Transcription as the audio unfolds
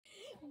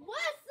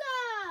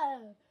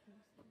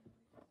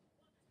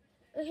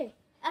Okay.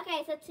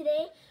 Okay, so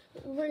today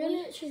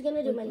she's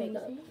gonna do my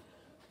makeup.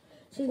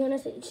 She's gonna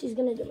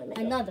do my makeup.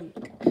 Another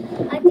makeup.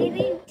 I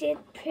did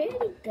pretty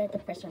good the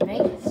first one,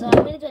 right? So I'm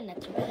gonna do it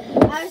next one.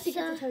 I have a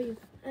secret to tell you.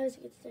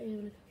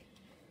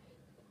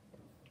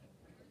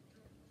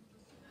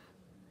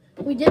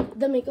 We did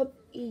the makeup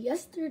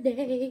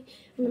yesterday.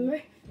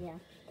 Remember? Yeah.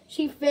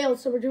 She failed,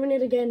 so we're doing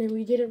it again, and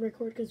we didn't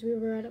record because we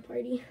were at a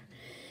party.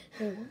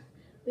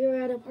 We were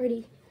at a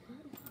party.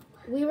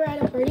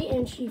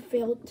 And she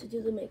failed to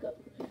do the makeup.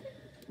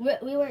 Do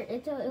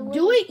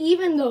it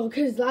even though,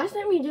 because last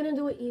time we didn't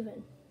do it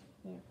even.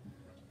 Yeah.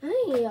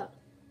 Hey.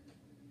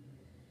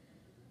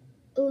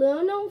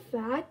 Little known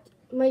fact,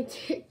 my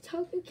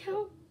TikTok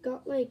account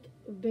got like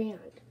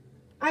banned.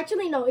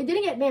 Actually, no, it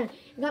didn't get banned.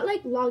 It got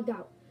like logged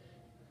out.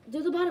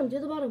 Do the bottom.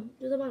 What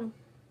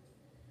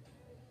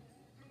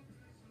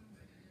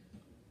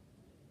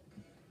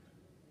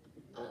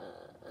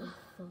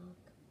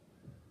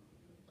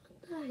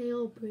the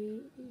hell,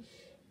 British?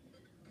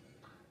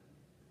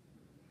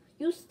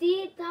 You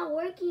see, it's not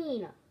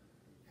working.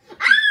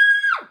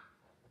 Ah!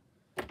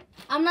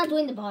 I'm not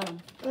doing the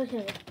bottom.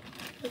 Okay.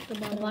 What's the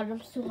bottom? The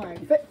bottom's too hard.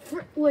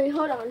 Wait,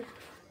 hold on.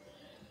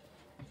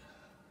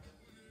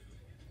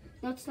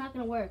 No, it's not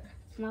gonna work.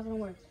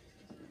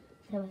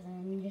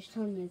 I'm just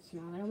telling you, it's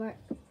not gonna work.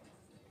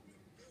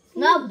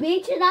 No,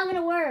 bitch, it's not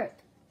gonna work.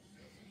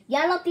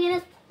 Ya lo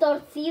tienes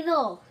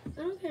torcido.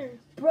 I don't care.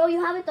 Bro,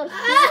 you have it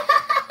torcido.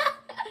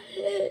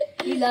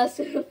 You look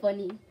super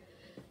funny.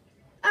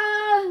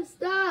 Ah,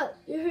 stop.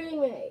 You're hurting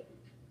me.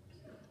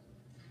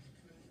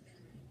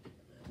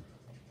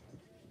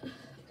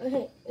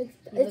 Okay,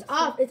 it's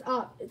off. It's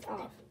off.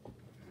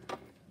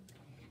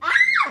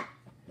 Ah!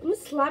 I'm gonna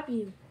slap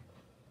you.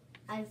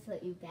 I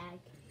slap you back.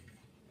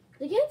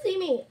 They can't see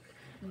me.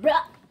 Bro,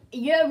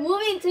 you're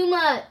moving too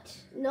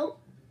much. Nope.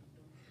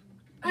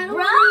 Bro!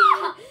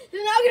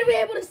 They're not gonna be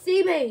able to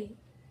see me.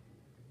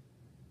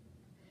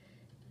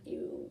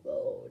 You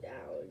go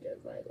down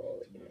just like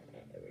old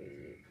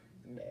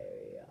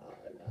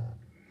Mariana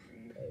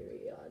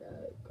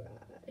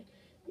cry.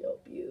 Your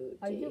beauty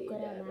Are you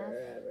good at math?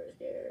 ever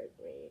scared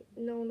me.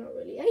 No, not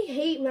really. I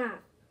hate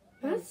math.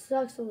 Math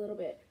sucks a little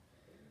bit.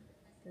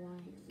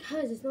 Why?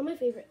 Because it's not my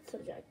favorite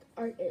subject.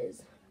 Art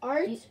is.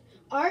 Art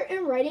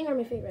and writing are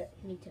my favorite.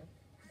 Me too.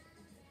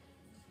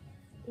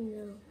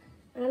 No.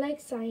 I like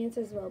science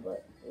as well,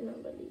 but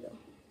not really though.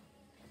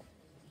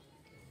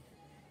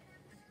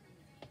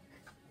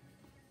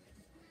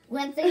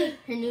 Wednesday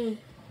afternoon.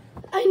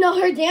 I know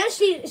her dance.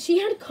 She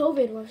had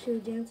COVID while she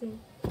was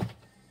dancing.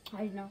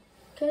 I know.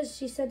 Because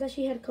she said that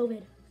she had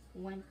COVID.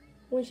 When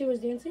she was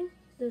dancing,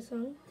 the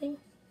song thing.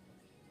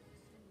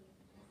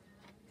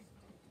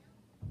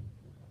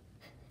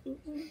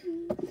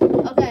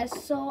 Okay,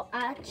 so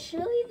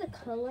actually the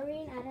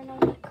coloring, I don't know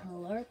what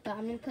color, but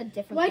I'm gonna put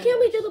different. Why can't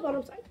we do the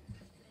bottom side?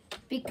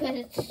 Because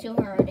it's too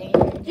hard.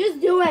 Just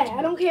do it.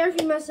 I don't care if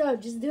you mess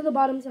up. Just do the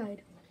bottom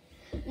side.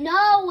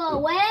 No,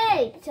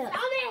 wait.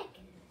 Stomach.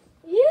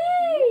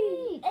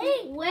 Yay!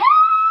 Hey, wait.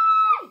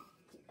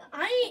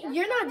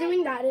 You're not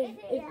doing that if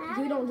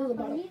you don't do the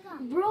bottom.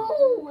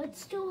 Bro,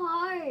 it's too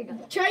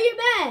hard. Try your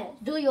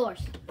best. Do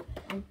yours.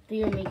 And do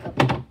your makeup.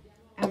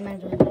 I'm not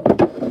doing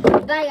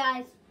makeup. Bye,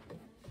 guys.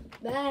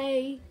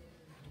 Bye.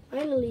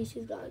 Finally,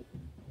 she's gone.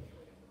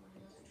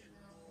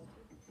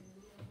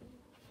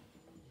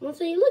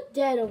 Also, you look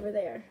dead over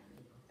there.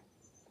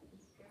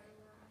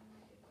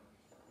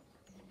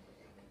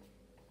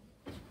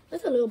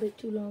 That's a little bit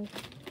too long.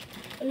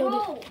 A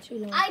little bit too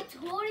long. I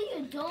told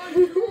you don't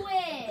do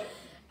it.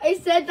 I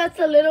said that's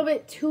a little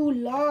bit too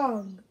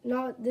long.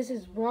 Not, this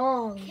is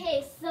wrong.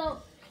 Okay,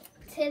 so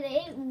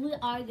today we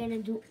are gonna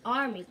do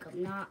our makeup.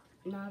 We're not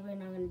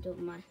gonna do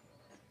mine.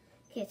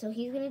 Okay, so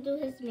he's gonna do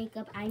his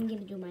makeup. I'm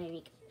gonna do my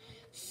makeup.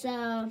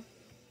 So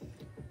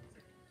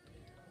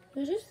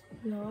You're just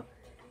not.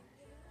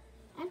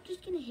 I'm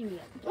just gonna hit you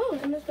up. Oh,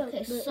 I messed up.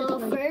 Okay, so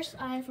first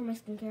for my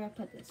skincare I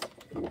put this.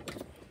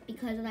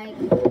 Because like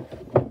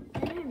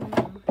I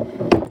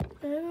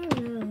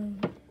don't know.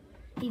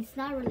 He's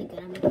not really good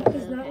at makeup.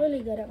 He's not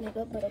really good at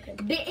makeup, but okay.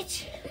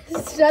 Bitch!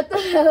 Shut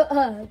the hell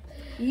up.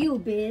 You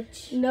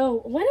bitch. No,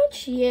 why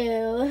don't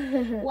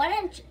you? Why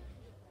don't you?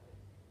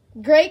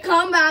 Great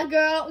comeback,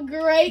 girl.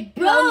 Great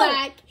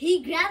comeback.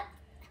 He grabbed.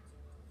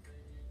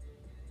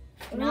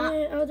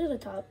 I'll do the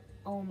top.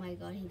 Oh my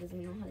god, he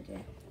doesn't know how to do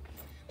it.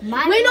 Wait,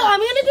 no, I'm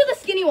gonna do the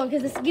skinny one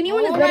because the skinny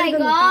one is better than the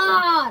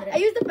fat one. I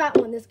use the fat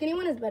one. The skinny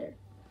one is better.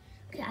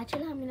 Okay,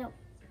 actually, I'm gonna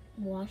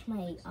wash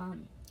my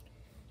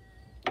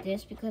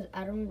this because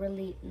I don't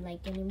really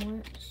like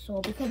anymore.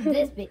 So because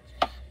this bitch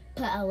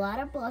put a lot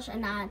of blush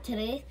and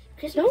today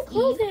Christmas Don't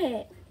close Eve,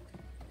 it.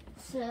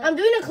 So I'm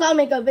doing a clown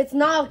makeup. It's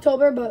not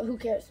October, but who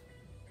cares?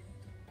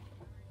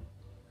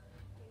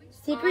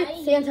 Secret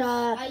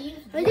Santa. I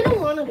didn't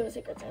want to do a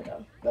Secret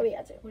Santa, but we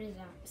had to. What is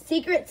that?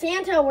 Secret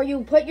Santa, where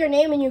you put your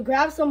name and you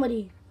grab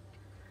somebody.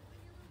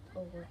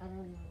 Oh, I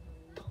don't know.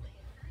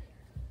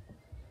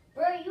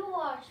 Bro, you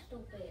are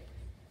stupid.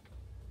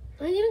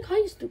 I didn't call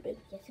you stupid.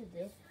 Yes, you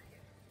did.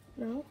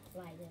 No.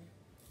 Why then?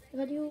 I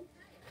called you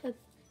a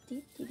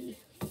titty.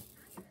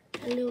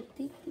 A little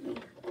titty.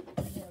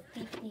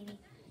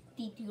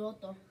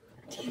 Titiroto.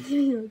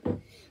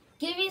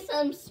 Give me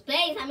some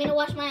space. I'm gonna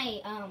wash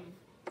my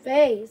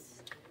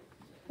Face.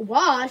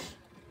 Wash?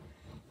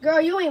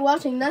 Girl, you ain't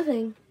washing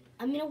nothing.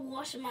 I'm gonna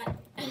wash my.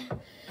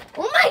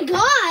 Oh my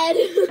god!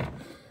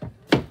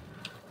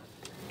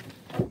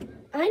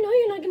 I know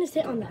you're not gonna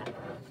sit on that.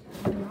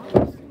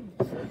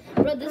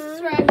 Bro, this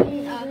is where I can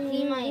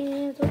clean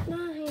my. With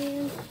my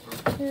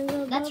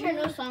hands. That's your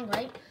new song,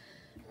 right?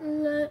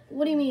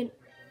 What do you mean?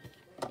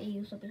 It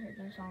used to be her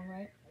new song,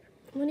 right?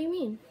 What do you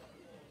mean?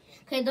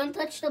 Okay, don't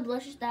touch the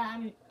blushes that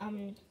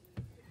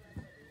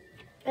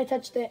I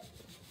touched it.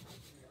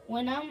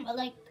 when I'm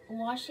like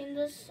washing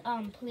this,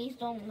 please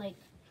don't like.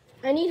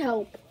 I need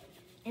help.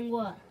 In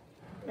what?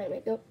 My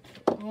makeup.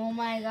 Oh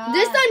my god.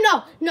 This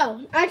time,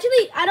 no.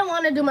 Actually, I don't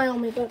want to do my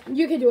own makeup.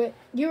 You can do it.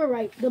 You were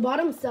right. The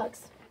bottom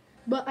sucks.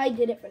 But I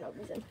did it for no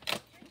reason.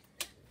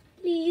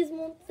 Please,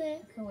 Monse.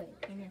 Okay,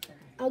 wait, give me a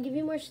second. I'll give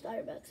you more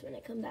Starbucks when I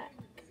come back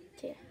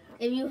to your house.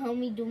 If you help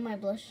me do my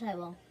blushes, I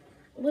will.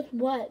 With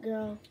what,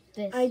 girl?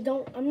 This.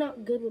 I'm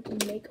not good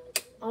with makeup.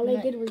 All I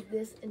Right. did was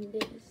this and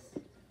this.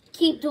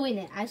 Keep doing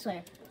it, I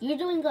swear. You're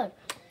doing good.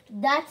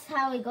 That's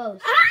how it goes.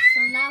 Ah!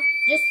 So now,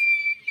 just,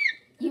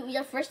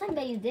 your first time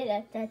that you did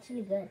it, that's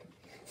actually good.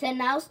 So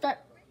now start.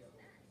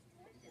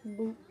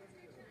 Boop,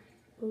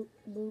 boop,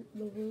 boop,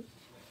 boop, boop.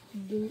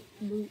 Boop,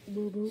 boop,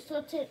 boop,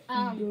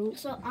 boop.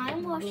 So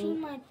I'm washing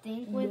my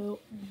thing with Boop.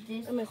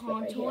 this I messed up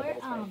right here, contour. but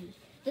it's fine.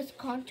 This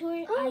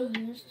contour Oh. I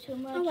use too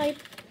much. All right.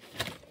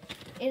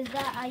 Is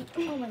that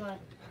oh my god.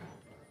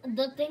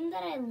 The thing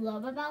that I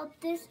love about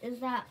this is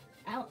that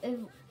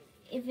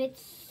if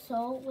it's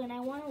so, when I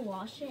want to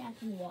wash it, I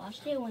can wash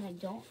it. When I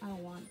don't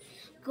want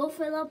it. Go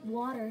fill up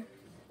water.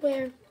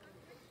 Where?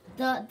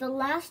 The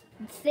last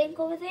sink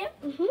over there,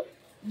 Mm-hmm.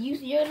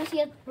 you're gonna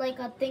see like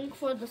a thing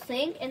for the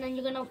sink, and then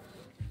you're gonna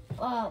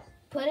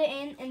put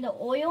it in the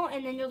oil,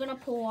 and then you're gonna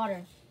put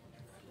water,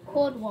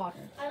 cold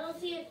water. I don't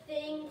see a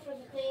thing for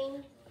the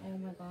thing. Oh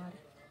my god.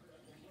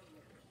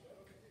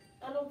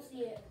 I don't see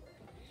it.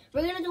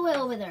 We're gonna do it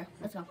over there.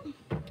 Let's go.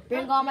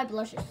 Bring all my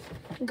blushes.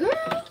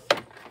 Girl!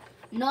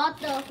 Not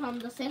the from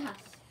the cejas.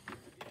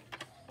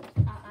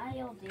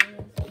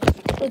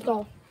 Let's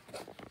go.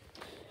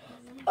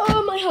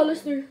 Oh, my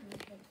Hollister.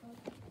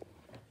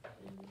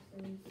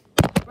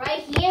 Right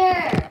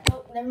here.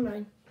 Oh, never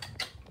mind.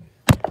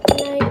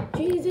 Like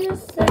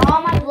Jesus said.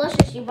 All my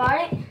blushes. You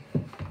bought it?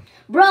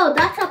 Bro,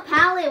 that's a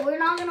palette. We're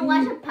not gonna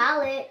wash a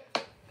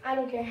palette. I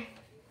don't care.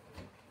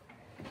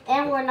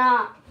 And we're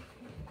not.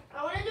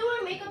 I want to do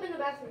my makeup in the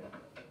bathroom.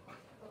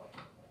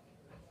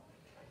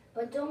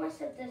 But don't mess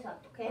this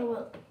up, okay? I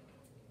will.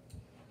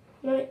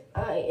 My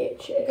eye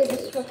itches. Because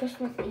this is for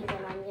Christmas Eve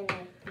and I'm gonna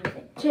use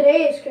it.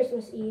 Today is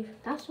Christmas Eve.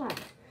 That's right.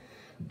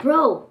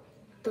 Bro,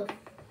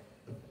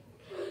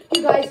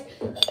 You guys,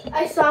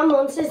 I saw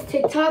Monster's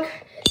TikTok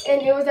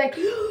and it was like,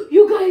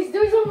 you guys,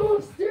 there's a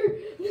monster.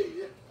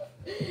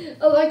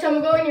 A long time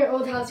ago in your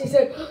old house, you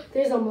said,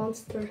 there's a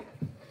monster.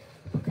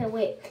 okay,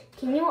 wait.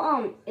 Can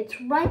you, it's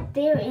right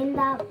there in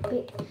that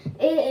bit.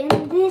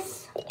 In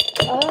this.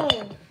 Oh.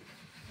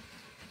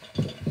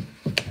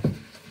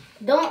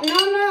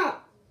 No.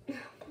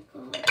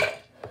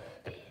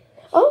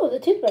 Oh, the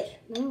toothbrush.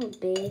 No,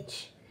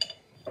 bitch.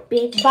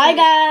 Bitch. Bye,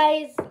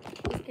 guys.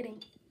 Just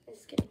kidding.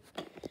 Just kidding.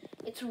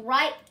 It's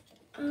right.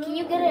 Can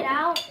you get it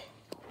out?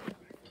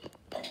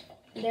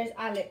 There's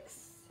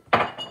Alex.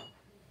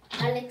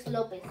 Alex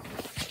Lopez.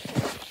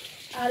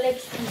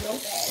 Alex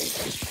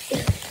Lopez.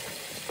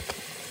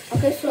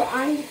 Okay, so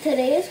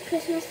today is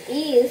Christmas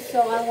Eve, so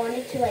I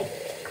wanted to like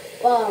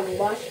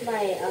wash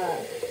my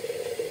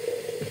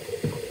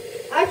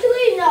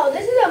Actually, no.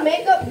 This is a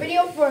makeup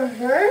video for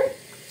her,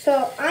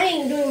 so I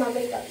ain't doing my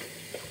makeup.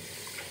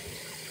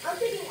 I'm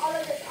taking all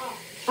of this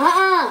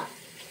off.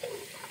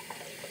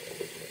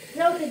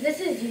 No, because this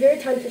is your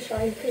time to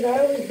shine. Because I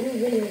always do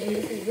videos, and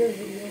this is your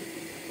video.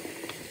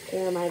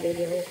 Yeah, my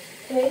video.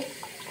 Okay?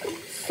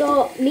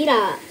 So,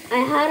 mira, I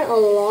had a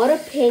lot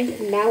of pink.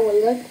 Now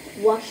let's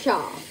wash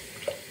off.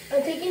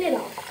 I'm taking it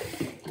off.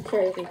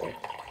 Sure, you can take.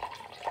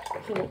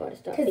 Oh my god,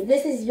 stop. Because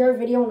this is your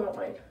video, not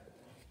mine.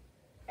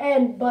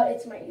 But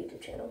it's my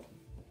YouTube channel.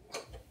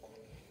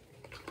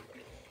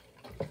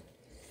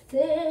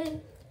 Can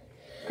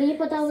you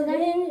put that over there?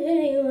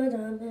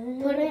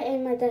 Put it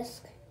in my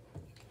desk.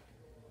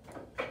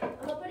 I'm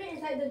gonna put it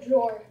inside the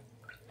drawer.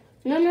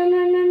 No.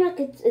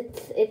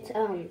 It's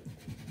You're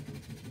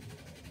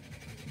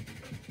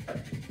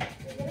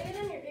gonna get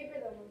on your paper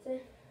though, won't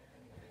it?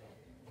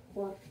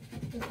 What?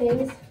 The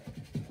things.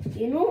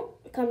 You know,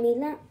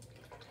 Camila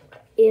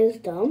is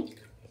dumb.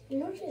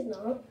 No, she's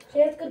not. She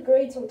has good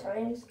grades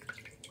sometimes.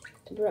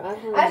 Bro, I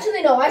have.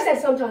 Actually, no, I said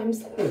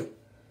sometimes.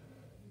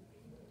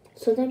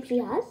 Sometimes she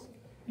has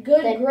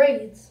Good Then-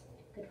 grades.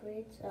 good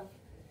grades. Oh.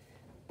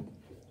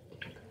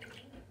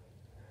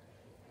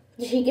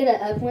 Did she get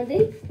an F one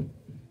day?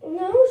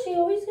 No, she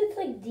always gets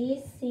like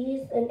D's,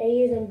 C's, and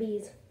A's and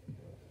B's.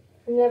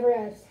 Never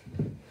F's.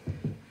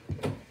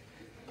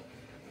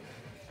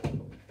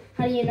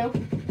 How do you know?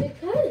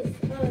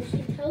 Because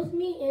she tells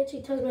me and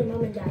she tells my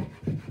mom and dad.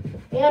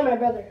 And my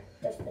brother,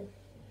 Dustin.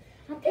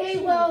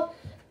 Okay, well,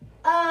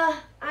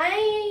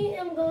 I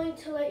am going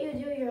to let you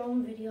do your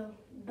own video.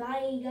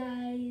 Bye,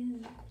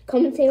 guys.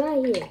 Come and say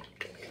bye here.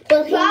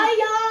 But Bye,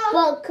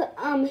 y'all. But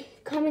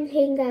come and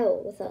hang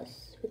out with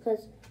us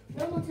because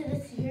No, to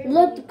this here.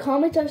 look, the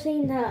comments are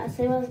saying that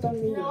Seba's done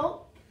leaving.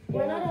 No,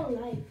 we're not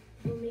on live.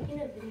 We're making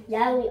a video.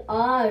 Yeah, we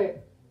are.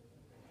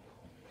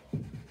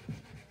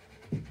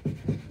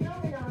 No,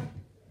 we're not.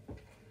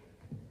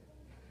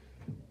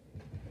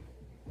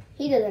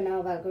 He doesn't know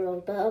about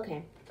girls, but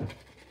okay.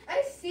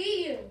 I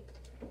see you.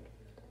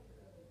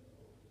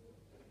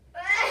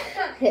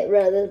 Hit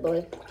rid of this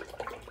boy.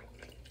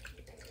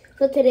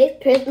 So today's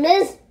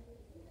Christmas.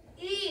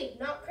 Eve,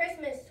 not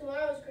Christmas.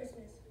 Tomorrow's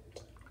Christmas.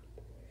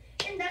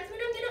 And that's when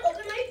I'm gonna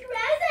open my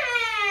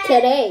present.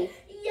 Today.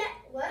 Yeah.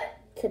 What?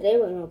 Today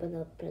we're gonna open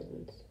up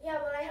presents. Yeah,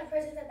 well, I have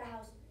presents at the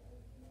house.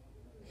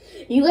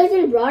 You guys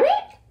didn't brought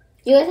it?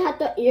 You guys have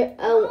to. And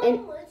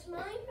No, it's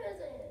my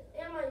present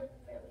and my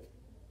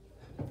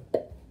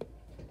family.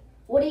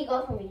 what do you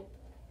got for me?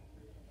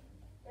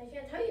 I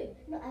can't tell you.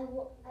 No, I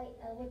will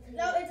tell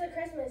No, it's a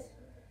Christmas.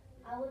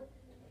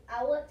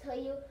 I will tell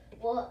you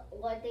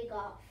what they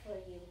got for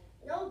you.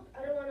 No,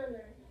 I don't want to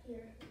learn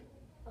here.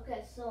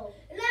 Okay, so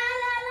La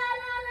la la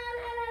la la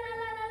la la la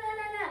la la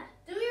la la.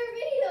 Do your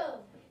video.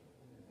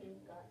 you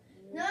got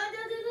No, do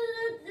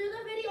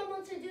the video,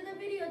 Monster. Do the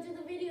video. Do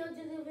the video.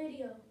 Do the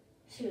video.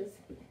 shoes.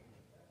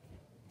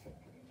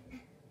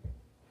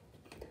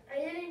 I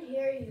didn't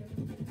hear you.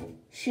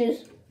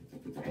 Shoes.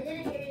 I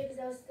didn't hear you because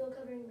I was still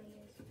covering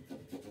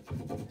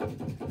my ears.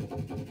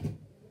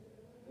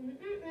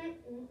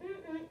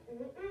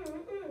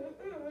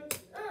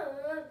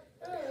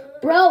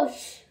 Bro,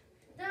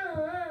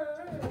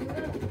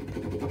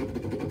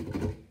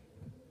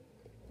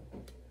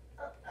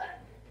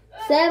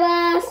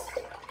 Sebas.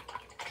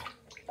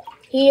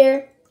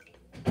 Here.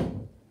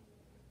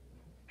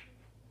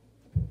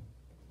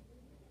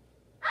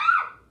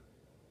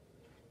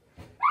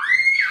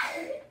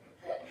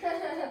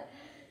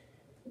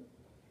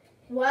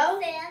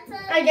 Well,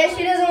 Santa. I guess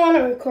she doesn't want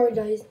to record,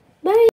 guys. Bye.